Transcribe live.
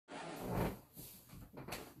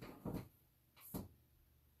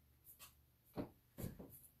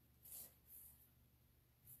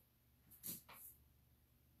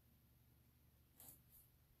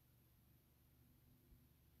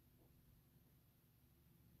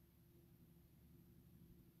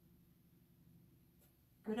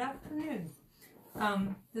Good afternoon.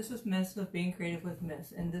 This is Miss with Being Creative with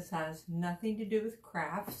Miss, and this has nothing to do with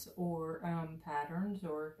crafts or patterns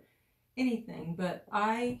or anything. But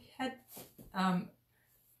I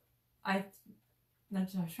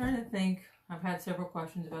was trying to think. I've had several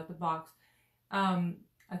questions about the box. I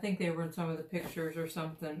think they were in some of the pictures or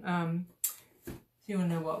something. So you want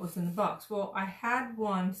to know what was in the box? Well, I had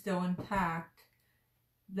one still intact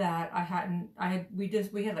that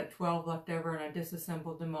we had like 12 left over, and I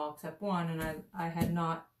disassembled them all except one, and I had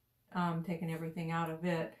not taken everything out of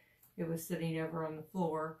it. It was sitting over on the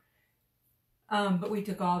floor. But we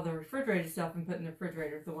took all the refrigerated stuff and put in the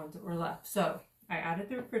refrigerator, the ones that were left. So I added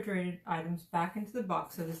the refrigerated items back into the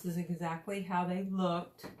box. So this is exactly how they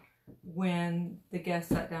looked when the guests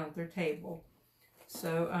sat down at their table.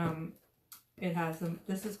 So it has them.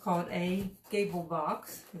 This is called a Gable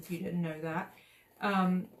Box, if you didn't know that.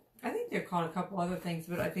 I think they're called a couple other things,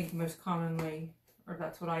 but I think most commonly, or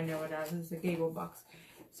that's what I know it as, is a Gable Box.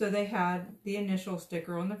 So they had the initial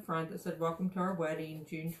sticker on the front that said, "Welcome to our wedding,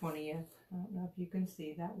 June 20th. I don't know if you can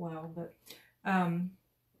see that well, but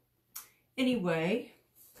anyway,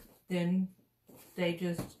 then they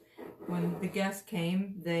just, when the guests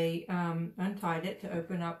came, they untied it to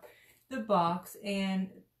open up the box,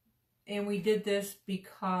 and we did this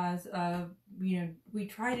because of, we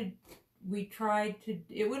tried to,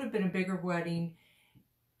 it would have been a bigger wedding,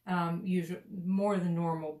 usually more than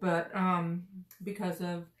normal, but because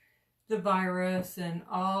of the virus and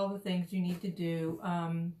all the things you need to do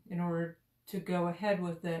in order to go ahead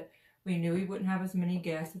with it, we knew we wouldn't have as many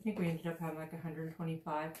guests. I think we ended up having like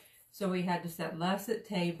 125. So we had to set less at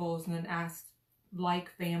tables and then ask like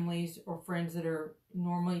families or friends that are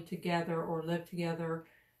normally together or live together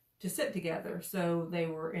to sit together. So they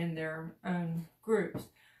were in their own groups.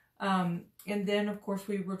 And then, of course,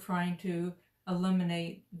 we were trying to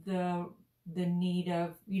eliminate the need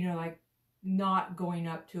of, like not going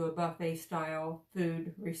up to a buffet style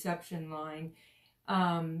food reception line.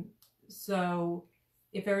 So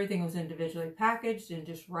if everything was individually packaged and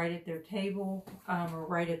just right at their table or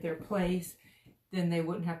right at their place, then they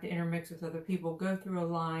wouldn't have to intermix with other people, go through a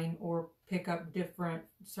line, or pick up different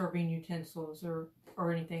serving utensils or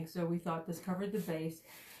anything. So we thought this covered the base.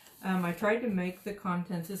 I tried to make the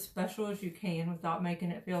contents as special as you can without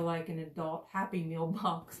making it feel like an adult Happy Meal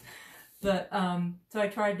box. But so I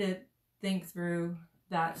tried to think through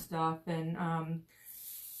that stuff, and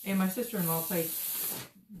my sister-in-law played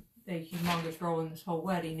a humongous role in this whole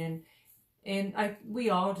wedding, and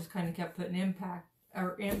we all just kind of kept putting input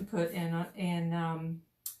in, and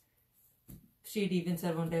she'd even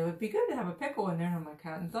said one day it would be good to have a pickle in there, and I'm like, I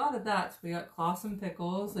hadn't thought of that. So we got Clausen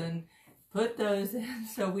pickles and put those in.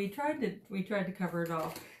 So we tried to cover it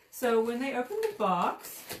all. So when they opened the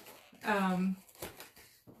box,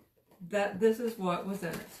 this is what was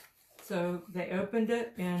in it. So they opened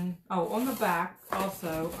it, and on the back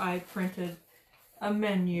also I printed a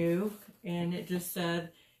menu, and it just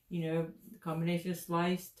said, the combination of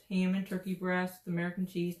sliced ham and turkey breast, American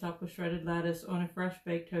cheese topped with shredded lettuce on a fresh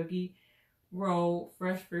baked hoagie roll,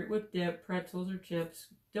 fresh fruit with dip, pretzels or chips,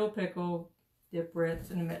 dill pickle, dip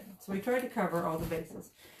Ritz, and a mint. So we tried to cover all the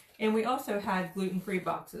bases. And we also had gluten-free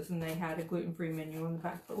boxes, and they had a gluten-free menu on the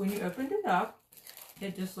back. But when you opened it up,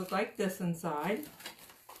 it just looked like this inside.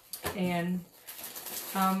 And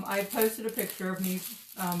I posted a picture of me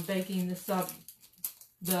baking the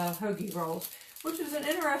hoagie rolls, which is an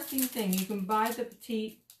interesting thing. You can buy the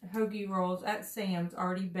petite hoagie rolls at Sam's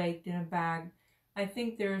already baked in a bag. I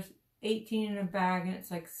think there's 18 in a bag, and it's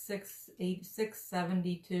like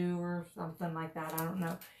 $6.72 or something like that. I don't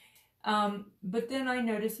know. But then I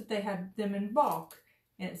noticed that they had them in bulk,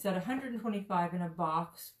 and it said 125 in a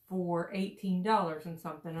box for $18 and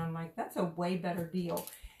something. I'm like, that's a way better deal.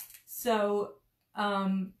 So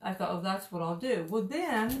I thought, oh, that's what I'll do. Well,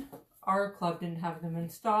 then our club didn't have them in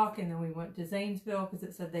stock, and then we went to Zanesville because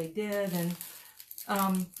it said they did, and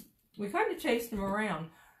we kind of chased them around.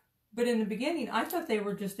 But in the beginning, I thought they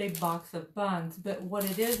were just a box of buns. But what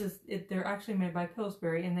it is they're actually made by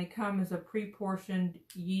Pillsbury, and they come as a pre-portioned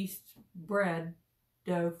yeast bread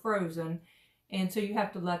dough, frozen. And so you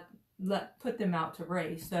have to put them out to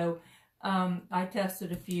raise. So I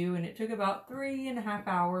tested a few, and it took about 3.5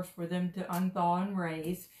 hours for them to unthaw and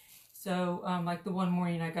raise. So like the one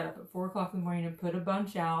morning, I got up at 4 o'clock in the morning and put a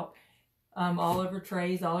bunch out all over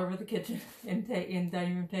trays, all over the kitchen and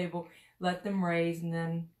dining room table. Let them raise, and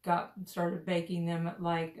then started baking them at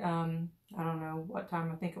like, I don't know what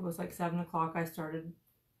time. I think it was like 7 o'clock. I started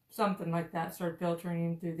something like that, started filtering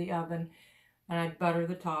them through the oven, and I'd butter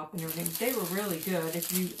the top and everything. They were really good.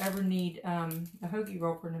 If you ever need a hoagie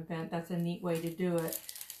roll for an event, that's a neat way to do it.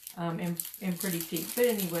 and pretty cheap. But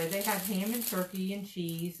anyway, they had ham and turkey and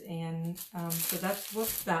cheese, and so that's what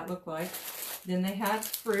that looked like. Then they had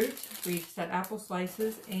fruit. We just had apple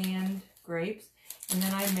slices and grapes. And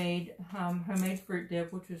then I made homemade fruit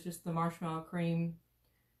dip, which was just the marshmallow cream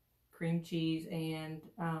cheese, and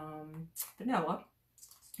vanilla.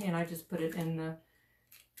 And I just put it in the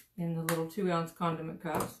little 2-ounce condiment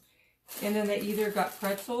cups. And then they either got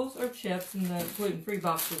pretzels or chips, and the gluten-free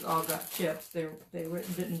boxes all got chips. They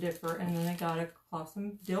didn't differ. And then they got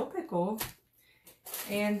some dill pickle.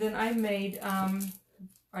 And then I made,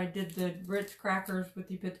 I did the Ritz crackers with,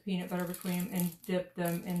 you put the peanut butter between them and dipped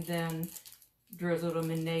them, and then drizzled them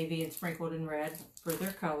in navy and sprinkled in red for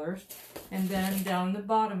their colors. And then down the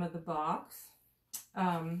bottom of the box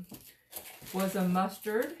was a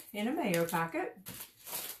mustard in a mayo packet,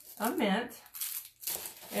 a mint,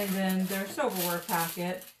 and then their silverware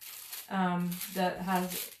packet that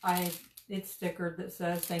has, it's stickered that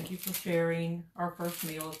says, "Thank you for sharing our first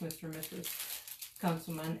meal as Mr. and Mrs.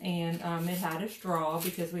 Kunselman." And it had a straw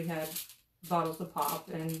because we had bottles of pop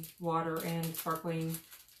and water and sparkling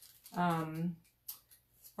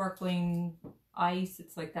ice.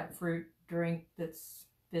 It's like that fruit drink that's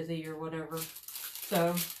fizzy or whatever.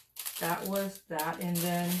 So that was that. And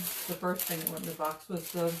then the first thing that went in the box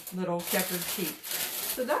was the little checkered sheet.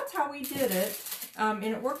 So that's how we did it. And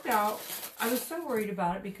it worked out. I was so worried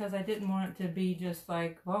about it because I didn't want it to be just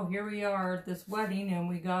like, well, here we are at this wedding and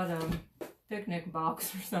we got a picnic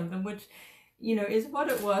box or something, which, you know, is what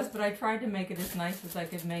it was. But I tried to make it as nice as I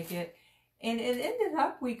could make it. And it ended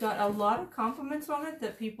up, we got a lot of compliments on it,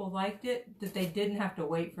 that people liked it, that they didn't have to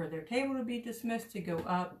wait for their table to be dismissed to go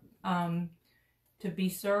up to be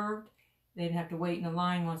served. They didn't have to wait in a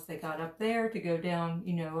line once they got up there to go down,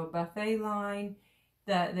 you know, a buffet line,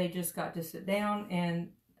 that they just got to sit down. And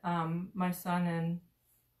my son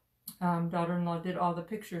and daughter-in-law did all the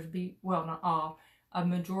pictures, well, not all, a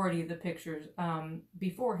majority of the pictures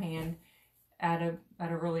beforehand at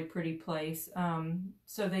a really pretty place.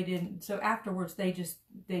 So afterwards they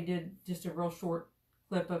did just a real short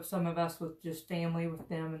clip of some of us with just family with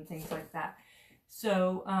them and things like that.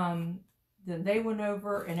 So then they went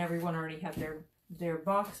over, and everyone already had their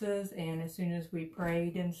boxes, and as soon as we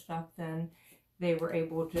prayed and stuff, then they were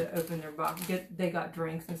able to open their box. They got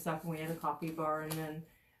drinks and stuff, and we had a coffee bar, and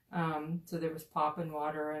then so there was pop and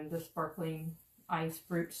water and the sparkling ice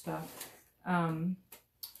fruit stuff.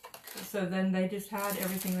 So then they just had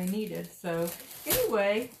everything they needed. So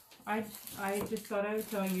anyway, I just thought I would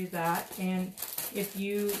tell you that. And if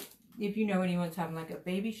you know anyone's having like a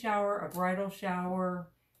baby shower, a bridal shower,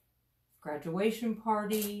 graduation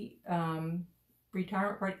party,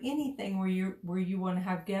 retirement party, anything where you want to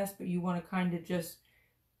have guests, but you want to kind of just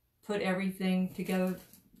put everything together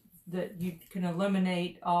that you can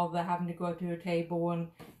eliminate all the having to go up to a table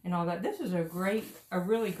and all that. This is a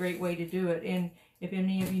really great way to do it. And if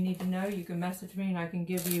any of you need to know, you can message me and I can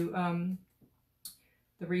give you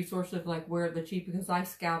the resource of like where the cheap, because I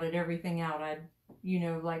scouted everything out.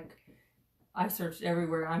 I searched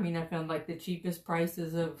everywhere. I mean, I found like the cheapest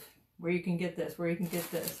prices of where you can get this,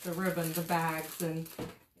 the ribbon, the bags,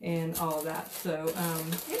 and all of that. So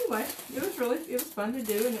anyway, it was fun to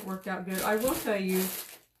do, and it worked out good. I will tell you,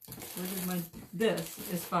 this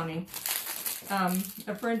is funny.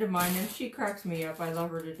 A friend of mine, and she cracks me up. I love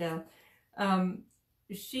her to death.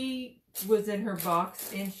 She was in her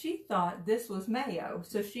box and she thought this was mayo.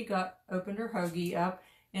 So she opened her hoagie up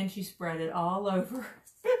and she spread it all over.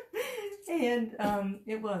 And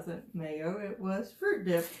it wasn't mayo, it was fruit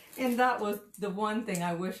dip. And that was the one thing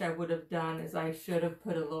I wish I would have done, is I should have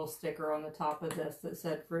put a little sticker on the top of this that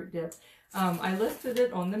said fruit dip. I listed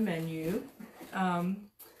it on the menu,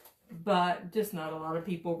 but just not a lot of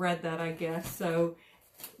people read that, I guess. So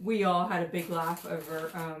we all had a big laugh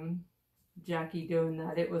over Jackie doing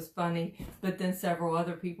that. It was funny. But then several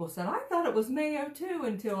other people said, I thought it was mayo too,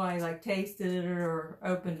 until I like tasted it or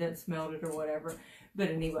opened it, smelled it or whatever. But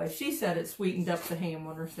anyway, she said it sweetened up the ham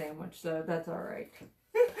on her sandwich, so that's all right.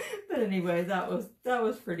 But anyway, that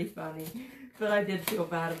was pretty funny. But I did feel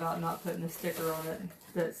bad about not putting a sticker on it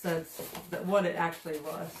that says what it actually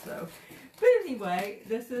was. So, but anyway,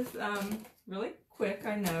 this is really quick,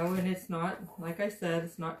 I know, and it's not, like I said,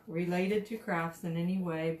 it's not related to crafts in any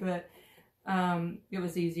way, but it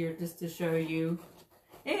was easier just to show you.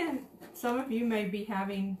 And some of you may be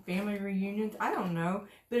having family reunions, I don't know,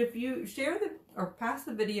 but if you share or pass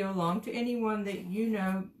the video along to anyone that you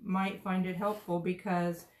know might find it helpful,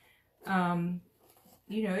 because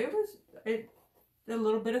you know, it was a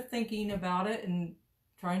little bit of thinking about it and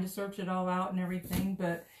trying to search it all out and everything,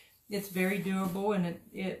 but it's very doable, and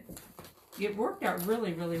it worked out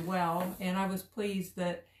really, really well. And I was pleased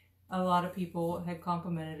that a lot of people had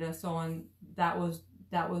complimented us on that was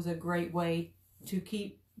a great way to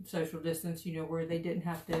keep social distance, you know, where they didn't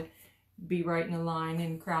have to be right in a line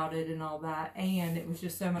and crowded and all that. And it was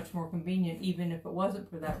just so much more convenient, even if it wasn't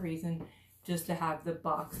for that reason, just to have the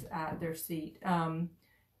box at their seat.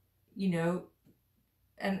 You know,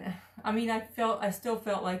 and I mean, I still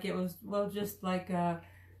felt like it was, well, just like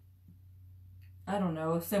I don't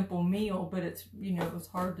know, a simple meal, but it's, you know, it was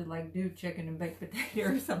hard to like do chicken and baked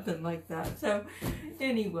potato or something like that. So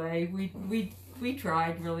anyway, we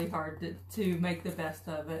tried really hard to make the best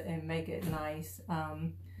of it and make it nice.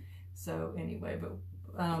 So anyway, but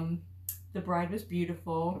the bride was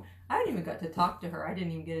beautiful. I didn't even got to talk to her. I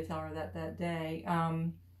didn't even get to tell her that day.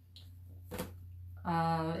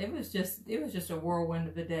 It was just a whirlwind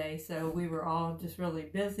of a day. So we were all just really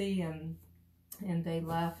busy, and they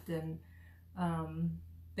left, and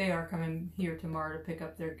they are coming here tomorrow to pick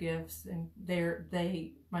up their gifts, and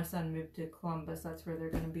my son moved to Columbus. That's where they're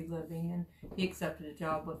going to be living, and he accepted a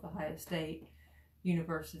job with Ohio State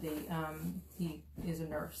University. He is a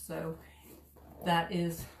nurse, so that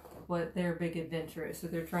is what their big adventure is. So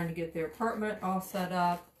they're trying to get their apartment all set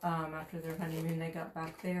up. After their honeymoon, they got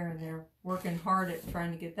back there, and they're working hard at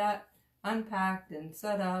trying to get that unpacked and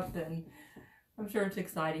set up, and I'm sure it's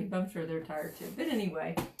exciting, but I'm sure they're tired too. But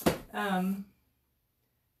anyway,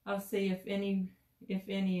 I'll see if any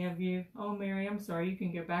of you, oh Mary, I'm sorry, you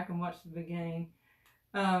can go back and watch the beginning.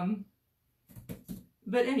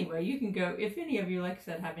 But anyway, you can go, if any of you, like I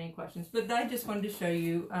said, have any questions. But I just wanted to show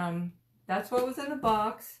you, that's what was in the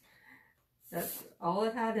box. That's all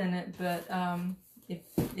it had in it. But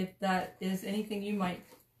if that is anything you might,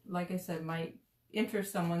 like I said, might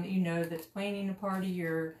interest someone that you know that's planning a party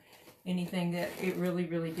or anything, that it really,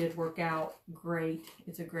 really did work out great.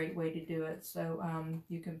 It's a great way to do it. So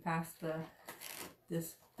you can pass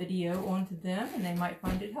this video on to them, and they might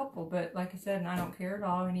find it helpful. But like I said, and I don't care at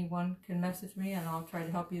all, anyone can message me, and I'll try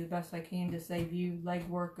to help you the best I can to save you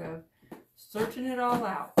legwork of searching it all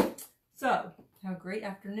out. So have a great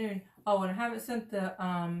afternoon. Oh, and I haven't sent the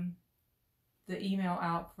email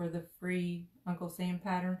out for the free Uncle Sam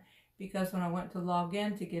pattern, because when I went to log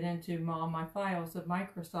in to get into all my files of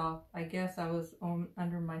Microsoft, I guess I was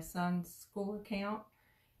under my son's school account,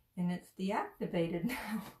 and it's deactivated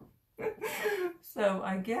now. So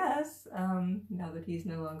I guess now that he's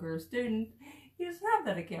no longer a student, he doesn't have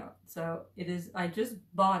that account. So it is, I just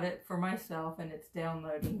bought it for myself, and it's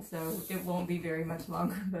downloading, so it won't be very much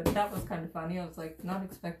longer. But that was kind of funny. I was like not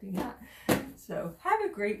expecting that. So have a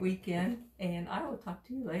great weekend, and I will talk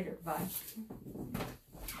to you later. Bye.